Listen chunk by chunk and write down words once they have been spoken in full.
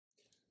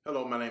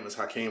Hello, my name is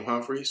Hakeem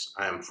Humphreys.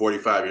 I am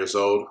 45 years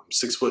old, I'm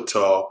 6 foot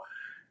tall,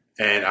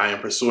 and I am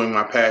pursuing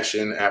my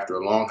passion after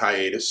a long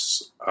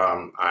hiatus.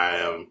 I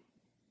am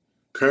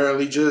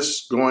currently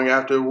just going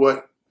after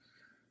what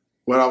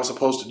I was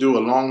supposed to do a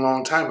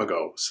long time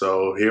ago.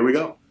 So here we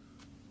go.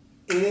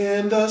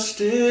 In the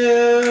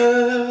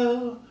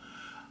still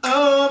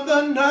of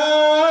the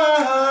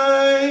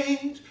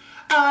night,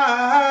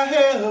 I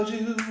held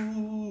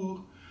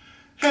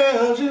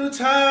you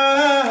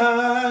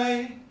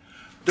tight.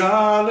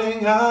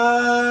 Darling,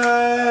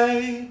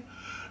 I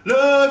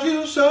love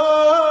you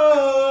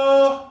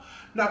so,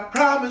 and I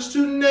promise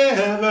to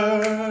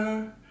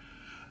never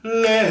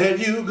let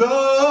you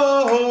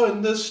go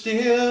in the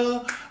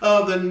still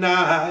of the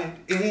night,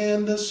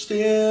 in the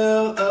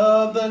still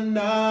of the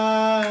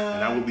night.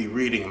 And I will be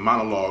reading a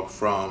monologue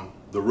from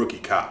The Rookie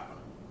Cop.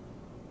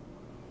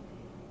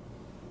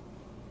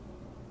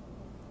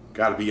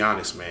 Gotta be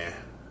honest, man.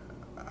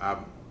 I've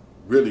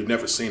really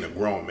never seen a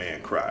grown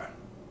man cry.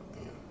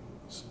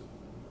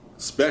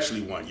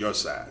 Especially one your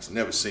size.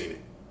 Never seen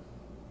it.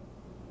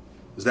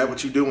 Is that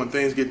what you do when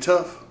things get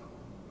tough?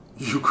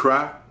 You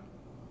cry?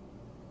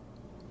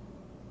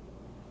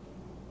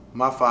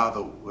 My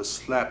father would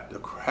slap the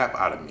crap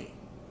out of me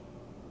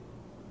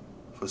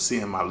for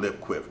seeing my lip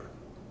quiver.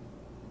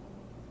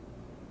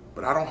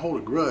 But I don't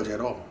hold a grudge at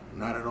all.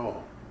 Not at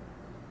all.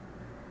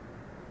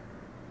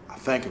 I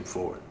thank him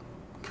for it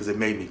because it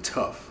made me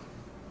tough.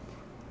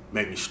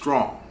 Made me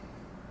strong.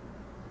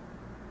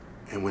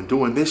 And when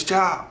doing this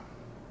job,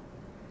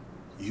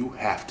 you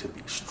have to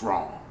be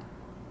strong.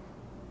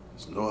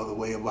 There's no other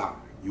way about it.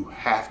 You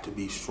have to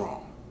be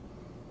strong.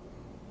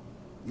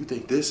 You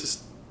think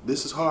this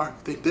is hard?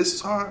 You think this is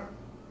hard?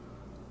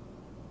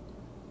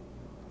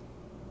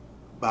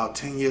 About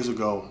 10 years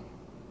ago,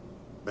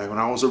 back when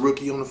I was a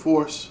rookie on the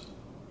force,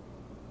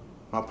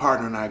 my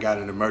partner and I got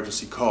an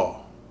emergency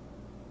call.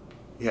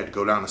 He had to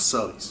go down to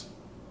Sully's,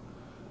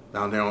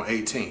 down there on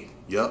 18th.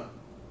 Yup.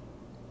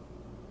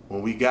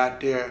 When we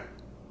got there,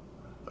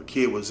 a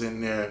kid was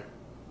in there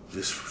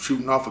just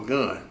shooting off a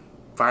gun,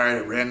 firing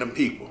at random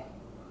people.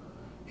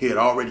 He had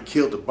already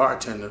killed the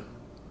bartender,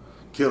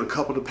 killed a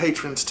couple of the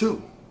patrons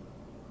too.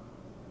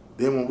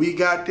 Then when we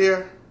got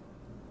there,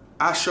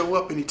 I show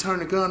up and he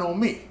turned the gun on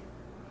me.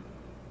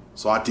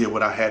 So I did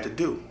what I had to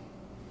do.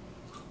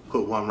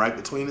 Put one right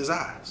between his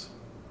eyes.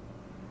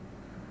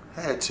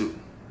 Had to.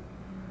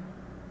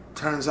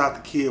 Turns out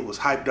the kid was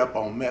hyped up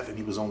on meth and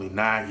he was only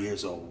 9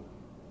 years old.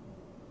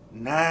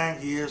 9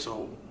 years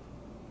old.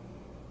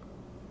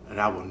 And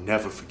I will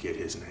never forget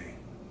his name.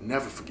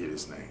 Never forget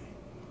his name.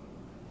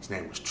 His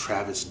name was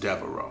Travis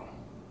Devereaux.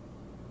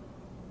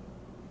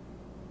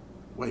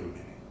 Wait a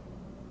minute.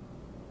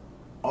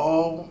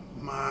 Oh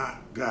my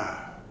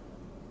God.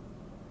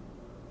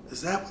 Is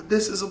that what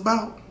this is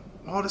about?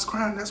 All this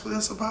crime, that's what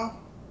it's about?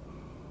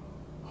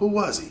 Who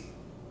was he?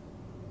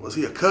 Was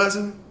he a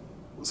cousin?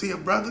 Was he a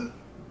brother?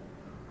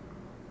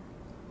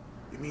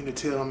 You mean to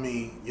tell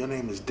me your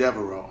name is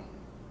Devereaux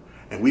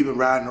and we've been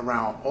riding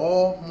around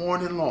all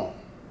morning long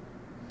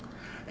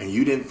and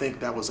you didn't think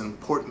that was an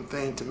important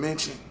thing to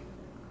mention?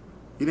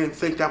 You didn't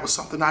think that was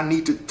something I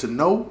needed to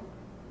know?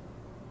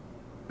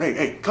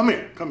 Hey, come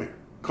here. Come here.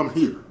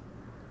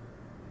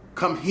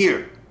 Come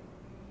here.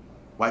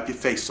 Wipe your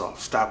face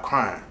off. Stop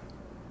crying.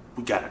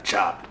 We got a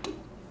job to do.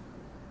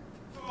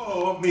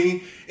 Call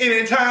me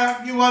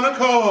anytime you want to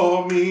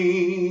call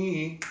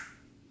me.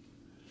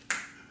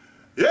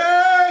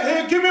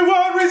 Yeah, give me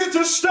one reason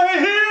to stay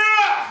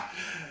here,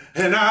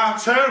 and I'll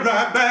turn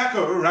right back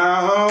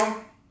around.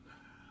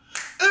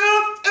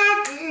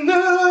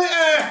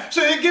 Yeah.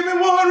 Say, give me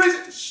one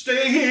reason to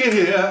stay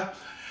here,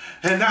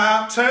 and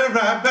I'll turn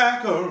right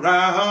back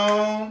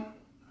around.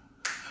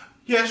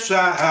 Yes,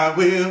 I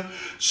will.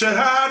 Said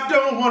I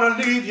don't want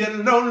to leave you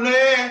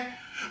lonely,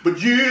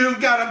 but you've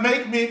got to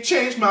make me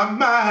change my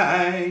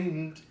mind.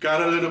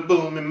 Got a little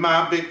boom in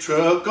my big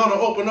truck, gonna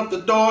open up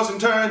the doors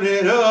and turn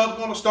it up.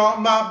 Gonna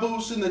start my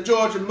boots in the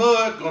Georgia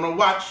mud, gonna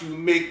watch you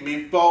make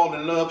me fall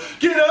in love.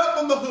 Get up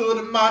on the hood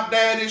of my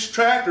daddy's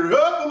tractor,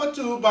 up on my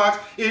toolbox,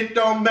 it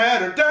don't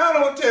matter. Down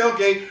on the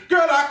tailgate,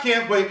 girl, I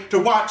can't wait to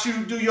watch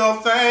you do your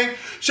thing.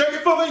 Shake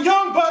it for the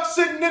young bucks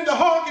sitting in the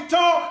honky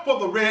tonk, for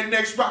the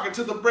rednecks rocking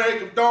to the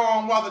break of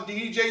dawn, while the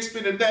DJ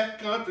spinning that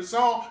country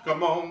song.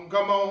 Come on,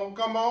 come on,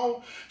 come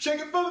on.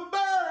 Shake it for the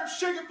birds,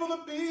 shake it for the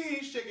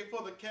bees, shake it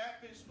for the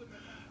catfish.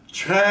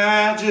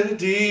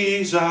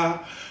 Tragedies are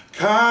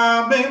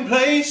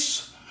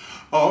commonplace.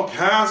 All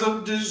kinds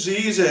of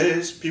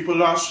diseases,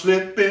 people are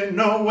slipping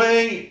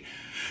away.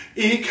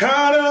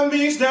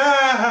 Economy's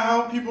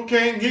down, people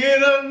can't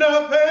get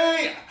enough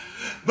pay.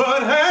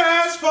 But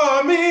as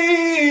for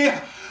me, all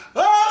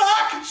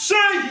I can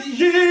say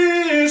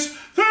is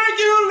thank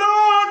you,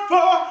 Lord,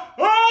 for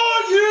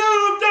all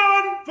you've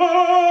done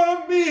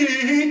for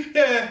me.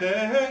 Yeah.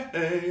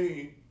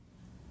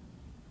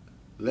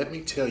 Let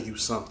me tell you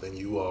something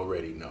you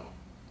already know.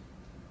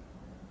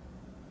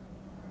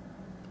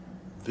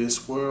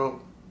 This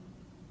world,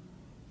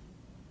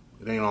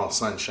 it ain't all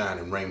sunshine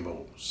and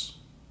rainbows.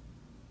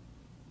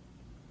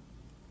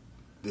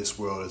 This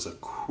world is a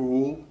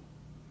cruel,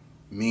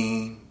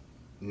 mean,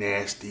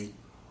 nasty,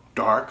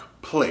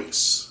 dark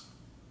place.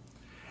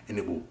 And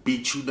it will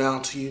beat you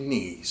down to your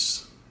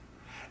knees.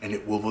 And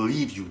it will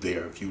leave you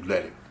there if you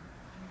let it.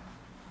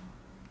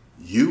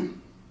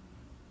 You,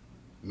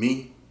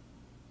 me,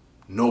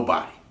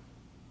 nobody,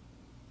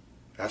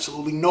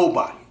 absolutely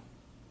nobody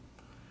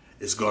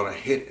is gonna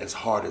hit as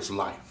hard as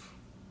life.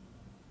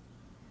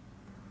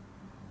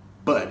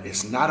 But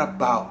it's not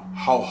about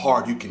how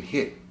hard you can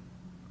hit.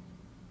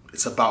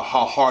 It's about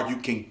how hard you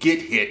can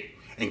get hit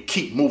and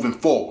keep moving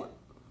forward.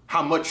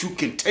 How much you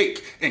can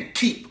take and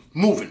keep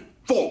moving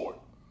forward.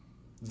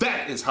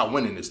 That is how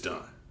winning is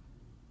done.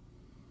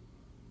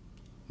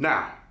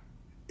 Now,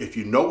 if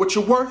you know what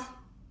you're worth,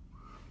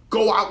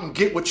 go out and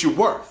get what you're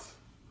worth.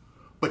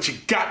 But you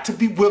got to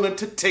be willing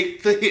to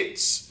take the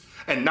hits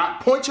and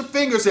not point your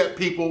fingers at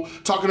people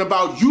talking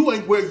about you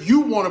ain't where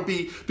you want to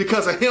be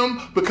because of him,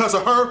 because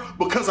of her,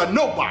 because of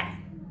nobody.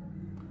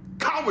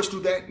 Cowards do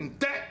that, and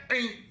that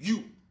ain't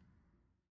you.